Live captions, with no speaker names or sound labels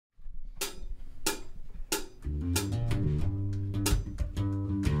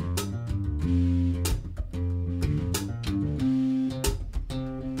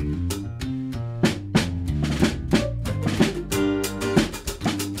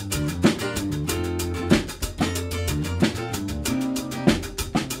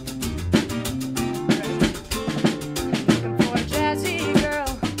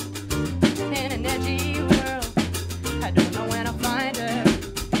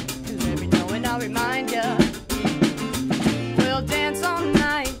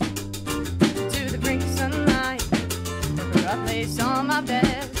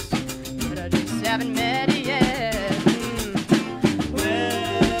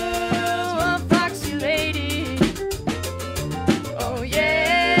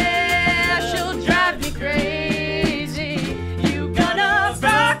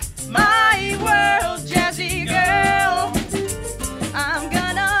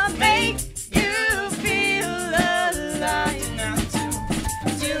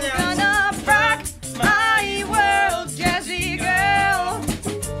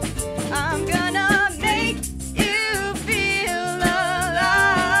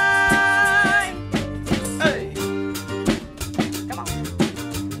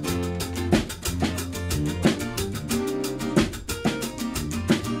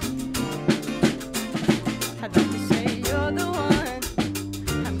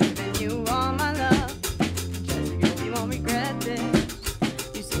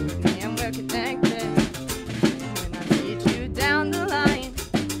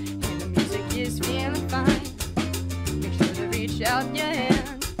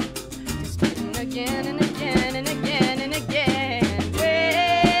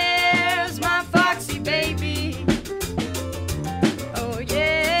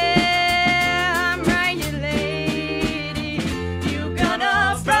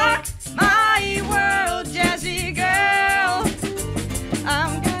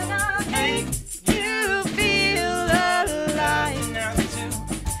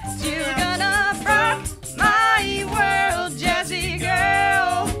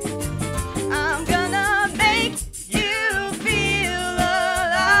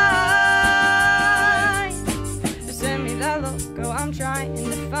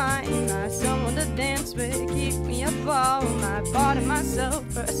myself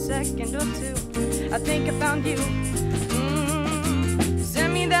for a second or two. I think I found you.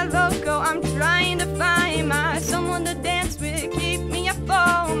 Send me that logo, I'm trying to find my someone to dance with, keep me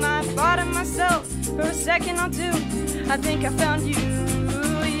afloat. I thought of myself for a second or two. I think I found you.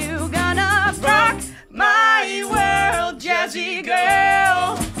 You gonna rock my world, jazzy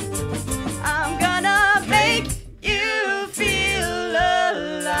girl. I'm gonna make you feel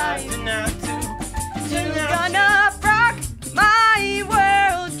alive. You're gonna rock my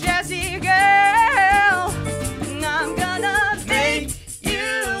world, jazzy girl. And I'm gonna make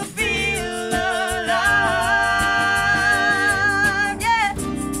you feel alive. Yeah.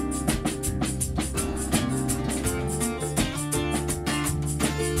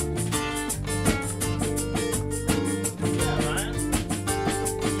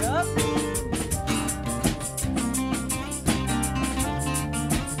 Yup.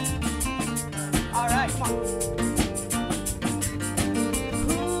 All right, come on.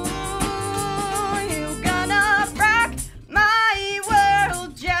 Ooh, you gonna rock my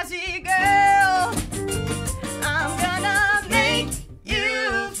world, jazzy girl. I'm gonna make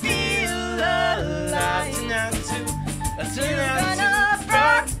you feel alive. You're gonna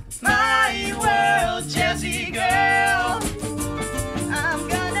rock my world, jazzy girl. I'm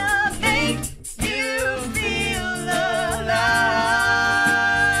gonna make you feel alive.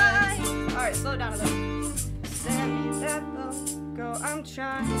 All right, slow down a little. Send me that logo, I'm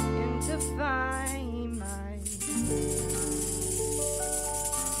trying to find my.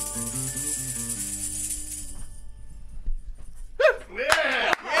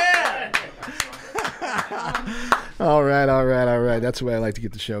 All right, all right, all right. That's the way I like to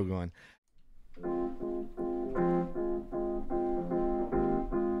get the show going.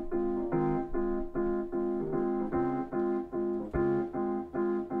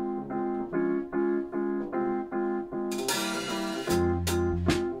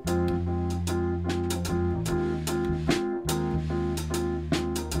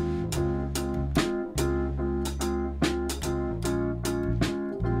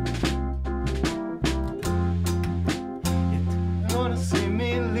 Wanna see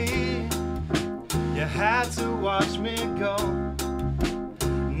me leave? You had to watch me go.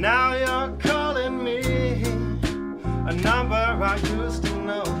 Now you're calling me a number I used to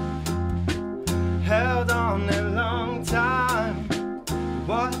know. Held on a long time.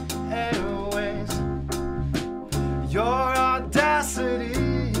 What a waste. Your audacity.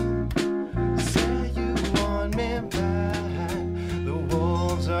 Say you want me back. The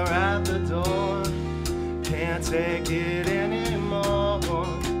wolves are at the door. Can't take it anymore.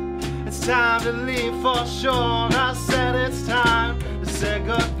 It's time to leave for sure. I said it's time to say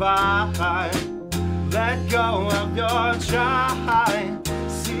goodbye. Let go of your try.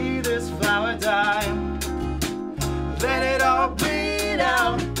 See this flower die. Let it all bleed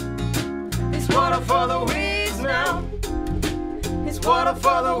out. It's water for the weeds now. It's water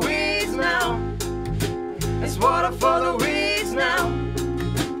for the weeds now. It's water for the weeds now.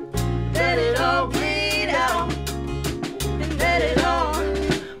 Let it all bleed out. And let it all.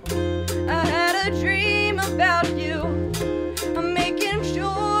 I had a dream about you. I'm making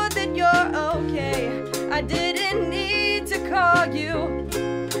sure that you're okay. I didn't need to call you,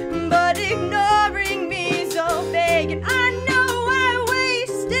 but ignoring me so vague. And I know I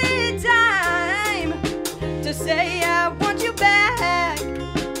wasted time to say I want you back.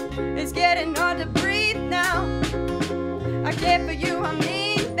 It's getting hard to breathe now.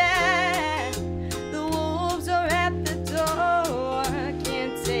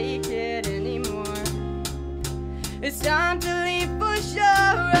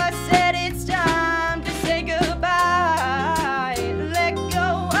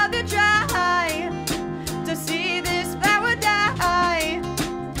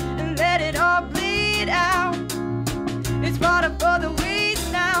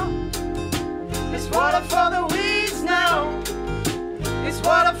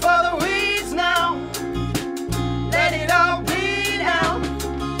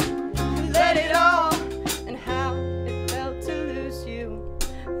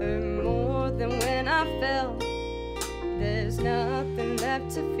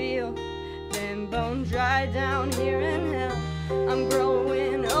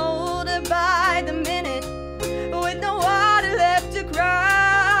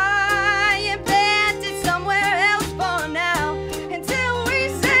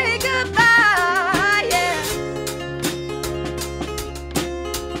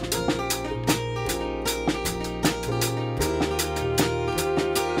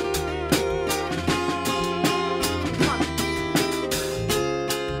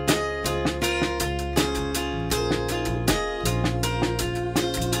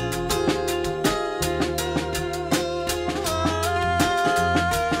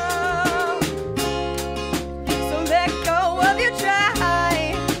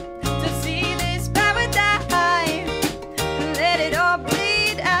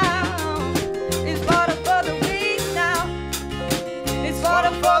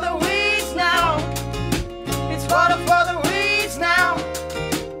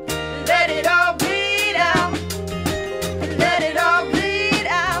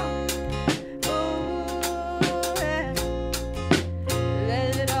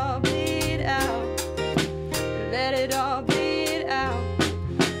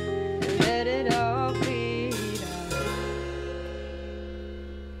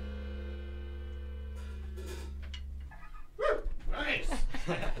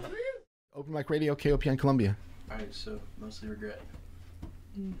 Open Mic Radio, KOPN Columbia. All right, so Mostly Regret.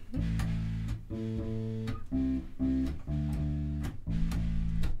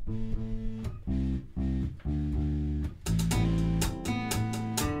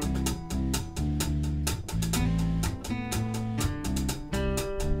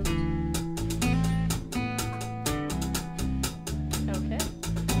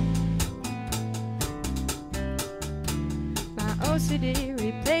 OCD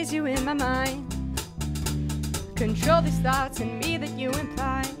replays you in my mind. Control these thoughts in me that you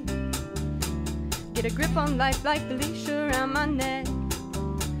imply. Get a grip on life like the leash around my neck.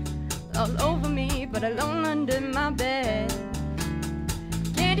 All over me, but alone under my bed.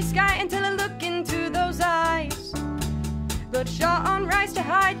 Candy sky until I look into those eyes. Bloodshot on rice to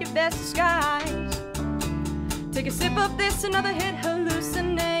hide your best disguise. Take a sip of this, another hit,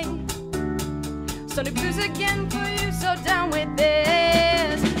 hallucinate. Sunday blues again for you, so down with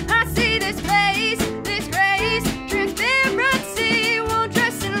this. I see this place, this grace, transparency, won't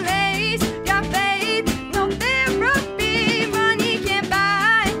dress in lace. Got faith, no therapy, money can't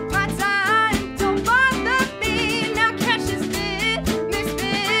buy my time. Don't bother me, now cash is big, miss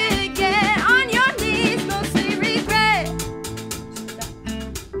big. Get on your knees, mostly regret.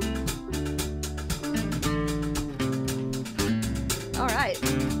 All right.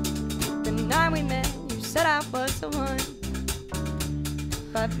 The night we met, you said I was the one.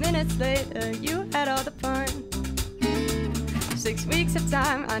 5 minutes later, you had all the fun. 6 weeks of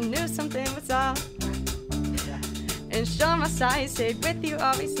time, I knew something was off. And sure, my side stayed with you,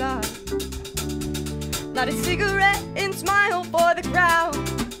 always lost. Light a cigarette and smile for the crowd.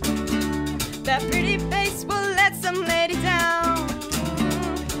 That pretty face will let some lady down.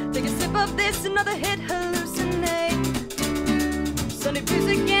 Take a sip of this, another hit, hallucinate. Sunday blues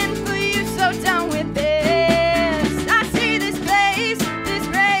again for you, so down with this. I see this place, this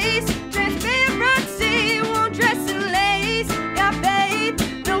race, transparency, won't dress in lace. Got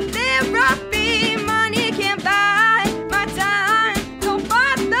faith, no therapy, money can't buy my time. Don't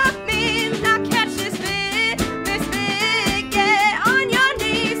bother me, now catch this bit, this big. Get on your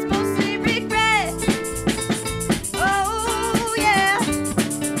knees, mostly regret. Oh yeah.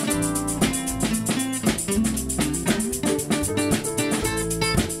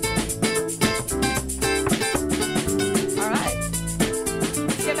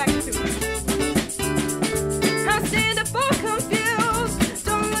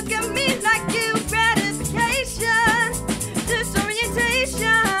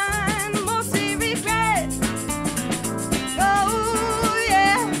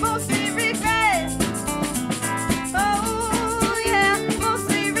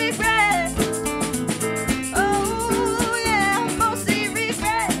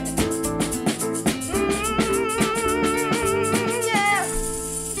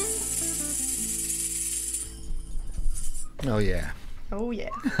 Oh yeah. Oh yeah.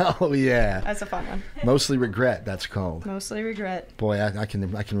 Oh yeah. That's a fun one. Mostly Regret, that's called. Mostly regret. Boy, I can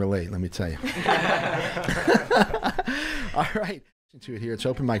relate, let me tell you. All right. To it here. It's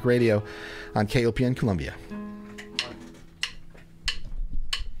Open Mic Radio on KOPN Columbia.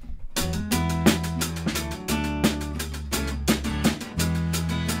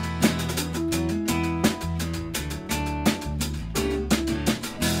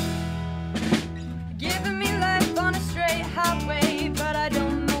 Giving me life on a straight highway, but I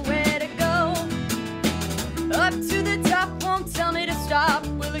don't know where to go. Up to the top won't tell me to stop,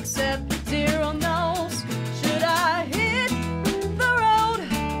 will accept 0 no's. Should I hit the road,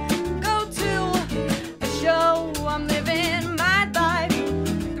 go to a show? I'm living my life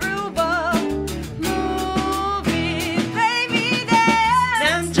through a movie. Play me there.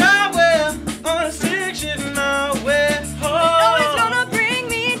 And drive well on a stick shift my way home. Always gonna bring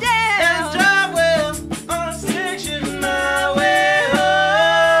me down. And drive well on a stick shift my way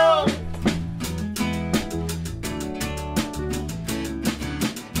home.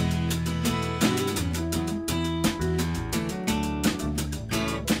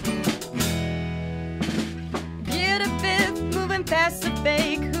 Get a fifth, moving past the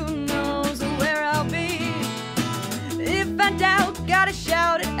fake. Who knows where I'll be? If I doubt, gotta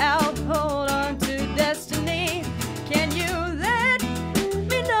shout it out. Hold on to destiny. Can you let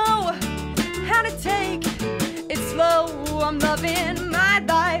me know how to take it slow? I'm loving my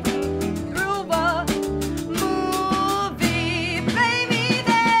life through a movie. Play me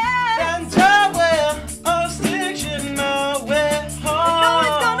there. And drive well on a stick shift my way home. No,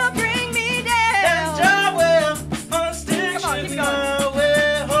 it's gonna bring me And down. drive well on a stick Come on, shift keep going. my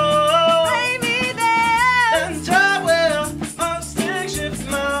way home.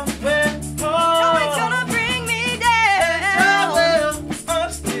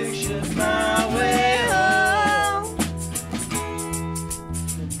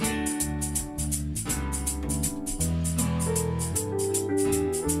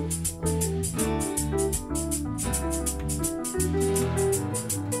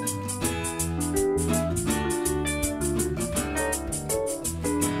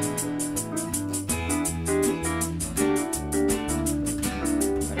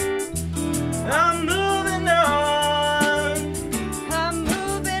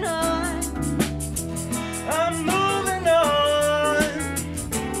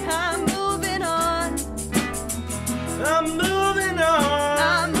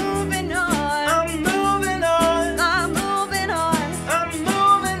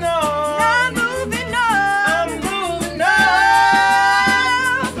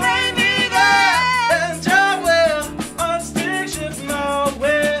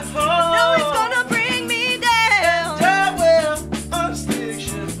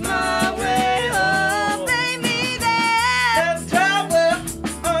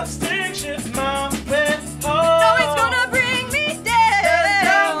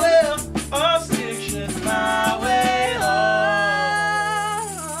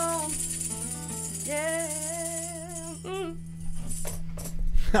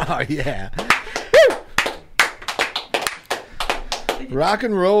 Oh, yeah. Rock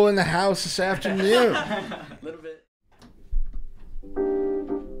and roll in the house this afternoon. A little bit.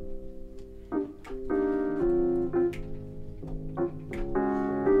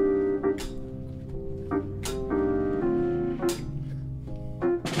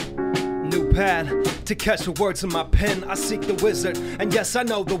 New pad to catch the words in my pen. I seek the wizard, and yes, I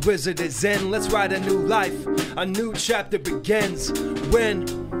know the wizard is in. Let's write a new life, a new chapter begins.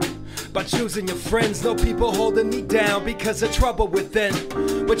 When? By choosing your friends. No people holding me down because of trouble within.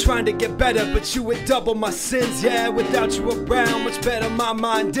 We're trying to get better, but you would double my sins. Yeah, without you around, much better my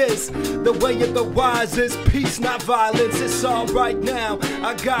mind is. The way of the wise is peace, not violence. It's all right now.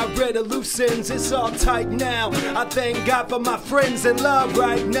 I got rid of loose ends. It's all tight now. I thank God for my friends and love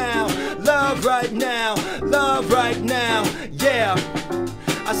right now. Love right now. Love right now. Yeah.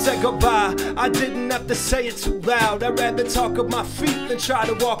 I said goodbye, I didn't have to say it too loud. I'd rather talk with my feet than try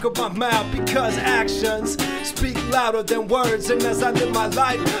to walk with my mouth. Because actions speak louder than words. And as I live my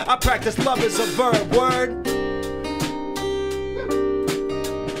life, I practice love as a verb. Word.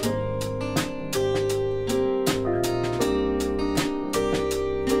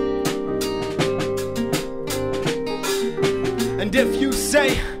 And if you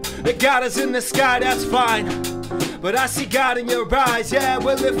say that God is in the sky, that's fine. But I see God in your eyes, yeah.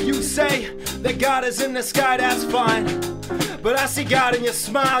 Well, if you say that God is in the sky, that's fine. But I see God in your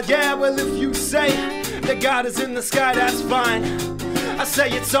smile, yeah. Well, if you say that God is in the sky, that's fine. I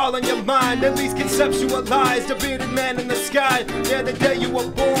say it's all in your mind, at least conceptualize the bearded man in the sky. Yeah, the day you were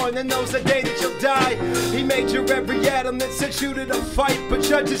born, and knows the day that you'll die. He made your every atom that sent you to the fight, but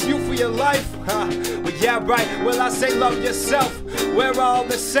judges you for your life. Well, yeah, right. Well, I say love yourself. We're all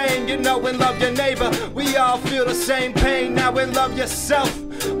the same, you know, and love your neighbor. We all feel the same pain. Now and love yourself.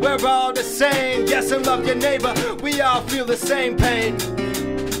 We're all the same. Yes, and love your neighbor. We all feel the same pain.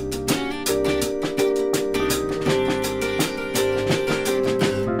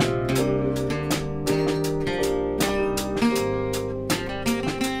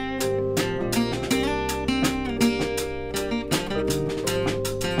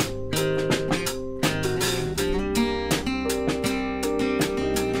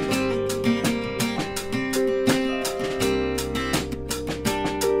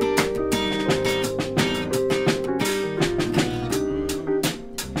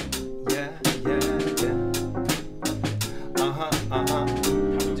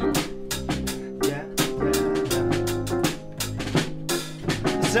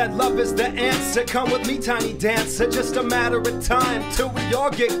 Said love is the answer. Come with me, tiny dancer. Just a matter of time till we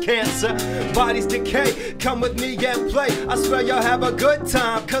all get cancer. Bodies decay. Come with me and play. I swear you'll have a good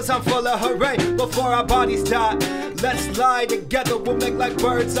time, cause I'm full of hooray. Before our bodies die, let's lie together. We'll make like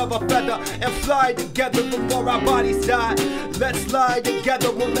birds of a feather and fly together before our bodies die. Let's lie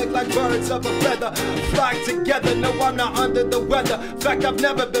together. We'll make like birds of a feather, fly together. No, I'm not under the weather. In fact, I've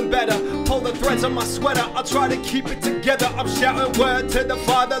never been better. Pull the threads on my sweater. I'll try to keep it together. I'm shouting word to the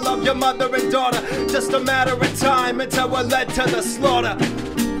Father. Love your mother and daughter. Just a matter of time until we're led to the slaughter.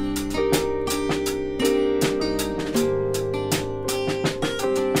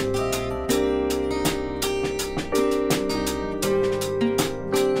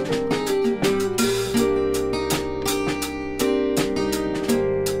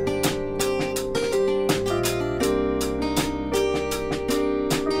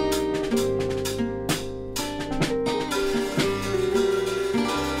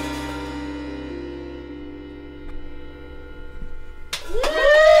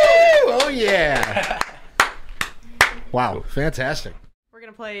 Wow, fantastic. We're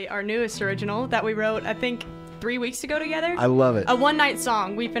going to play our newest original that we wrote, I think, 3 weeks ago together. I love it. A one-night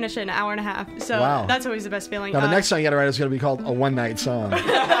song. We finished it in an hour and a half. So wow. That's always the best feeling. Now, the next song you got to write is going to be called A One-Night Song.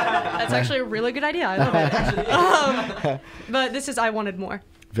 That's actually a really good idea. I love it. But this is I Wanted More.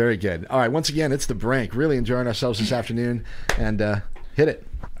 Very good. All right, once again, it's the Brink. Really enjoying ourselves this afternoon. And hit it.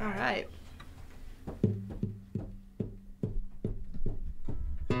 All right.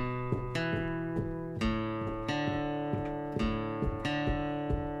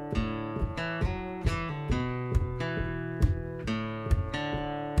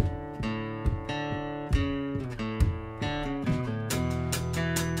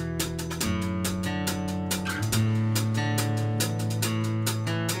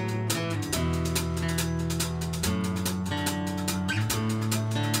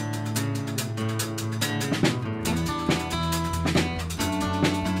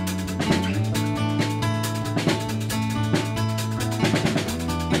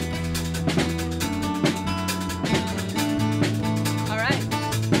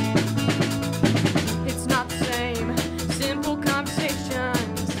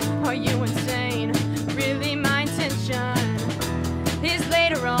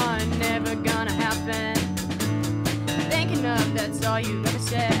 later on, never gonna happen. Thinking of, that's all you ever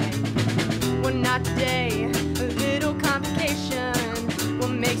say. Well, not today, a little complication.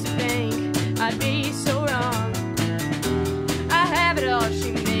 What makes you think I'd be so wrong? I have it all,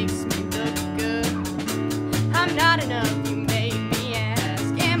 she makes me look good. I'm not enough, you made me ask.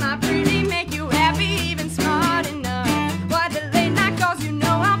 Am I pretty, make you happy, even smart enough? Why the late night calls, you know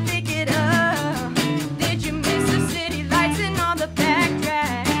I'll pick it up. Did you miss the city lights and all the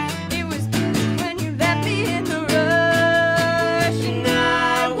backdrag? It was when you left me in the rush. And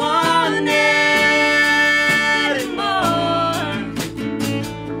I wanted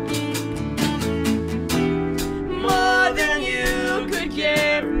more than you could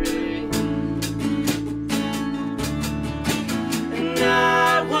give me. And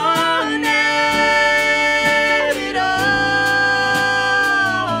I wanted it all,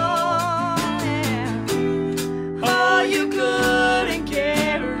 yeah. All you couldn't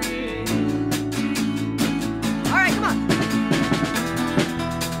carry. All right, come on.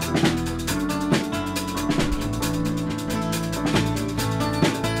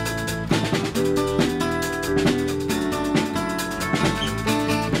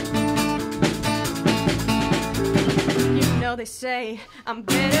 You know they say I'm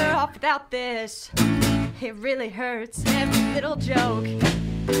better off without this. It really hurts, every little joke.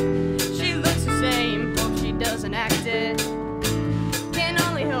 She looks the same, hope she doesn't act it. Can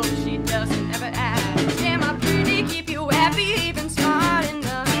only hope she doesn't ever act. Am I pretty, keep you happy, even smart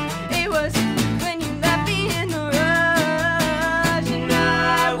enough? It was when you left me in the rush. And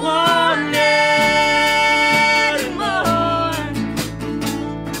I wanted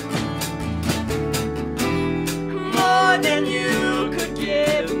more than you could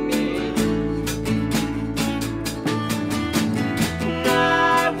give me. And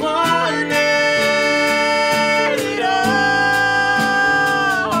I wanted it all,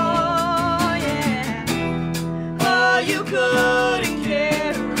 yeah. All you couldn't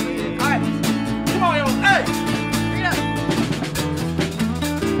carry. All right, come on, yo, hey, bring it up.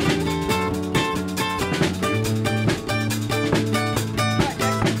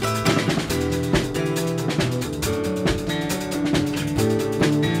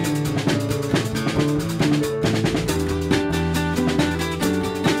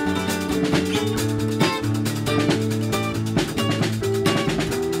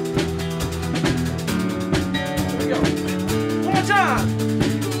 Here we go. One more time.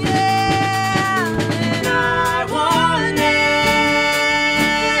 Yeah, and I wanted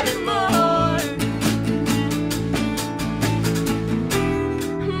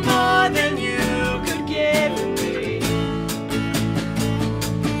more than you could give me.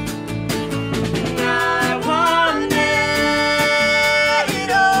 And I wanted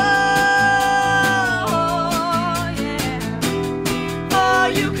it all, yeah. All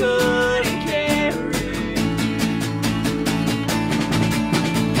you couldn't carry.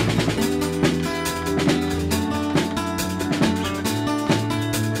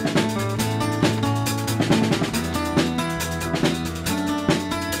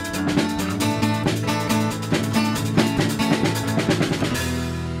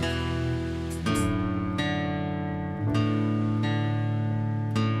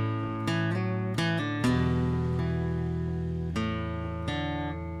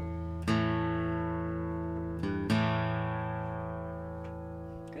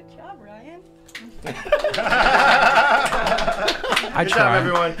 Good job, Ryan. I Good job, try.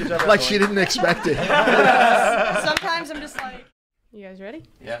 everyone. Good job, Like she everyone. didn't expect it. Sometimes I'm just like, you guys ready?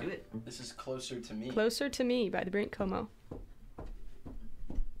 Yeah. This is Closer to Me. Closer to Me by the Brink Como.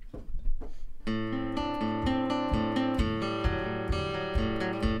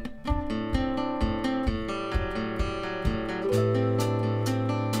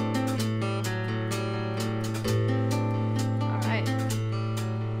 All right.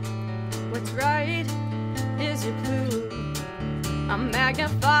 What's right is a clue. I'm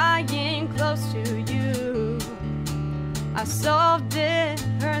magnifying close to you. I solved it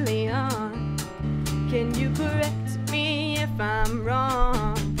early on. Can you correct me if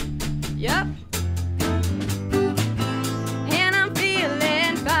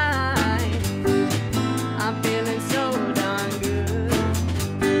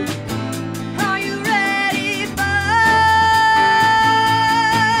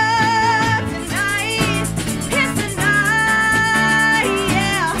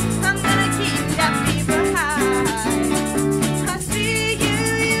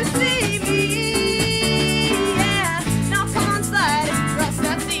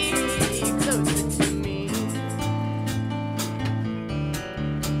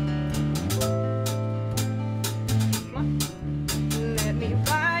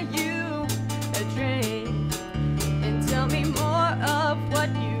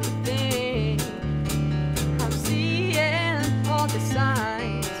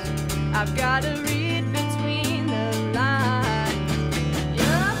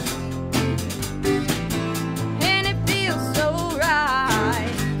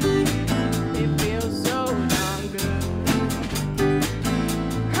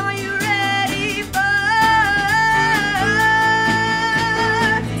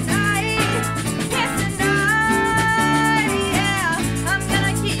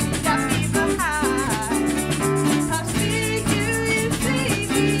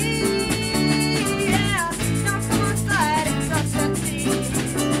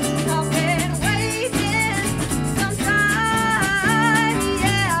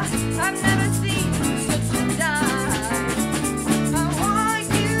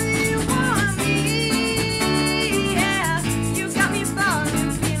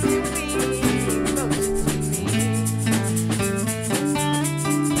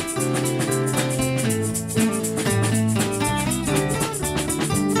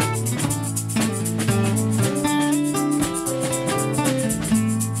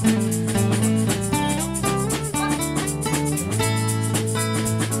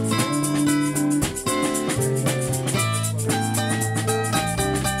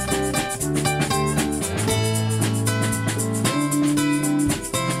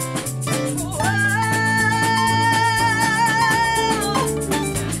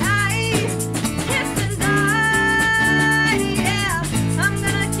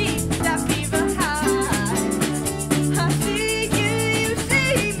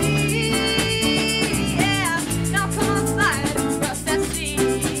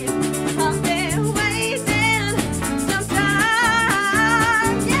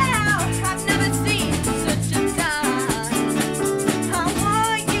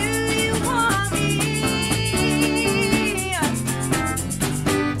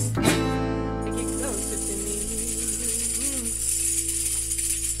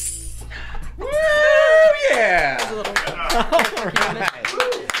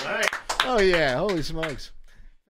Oh, yeah. Holy smokes.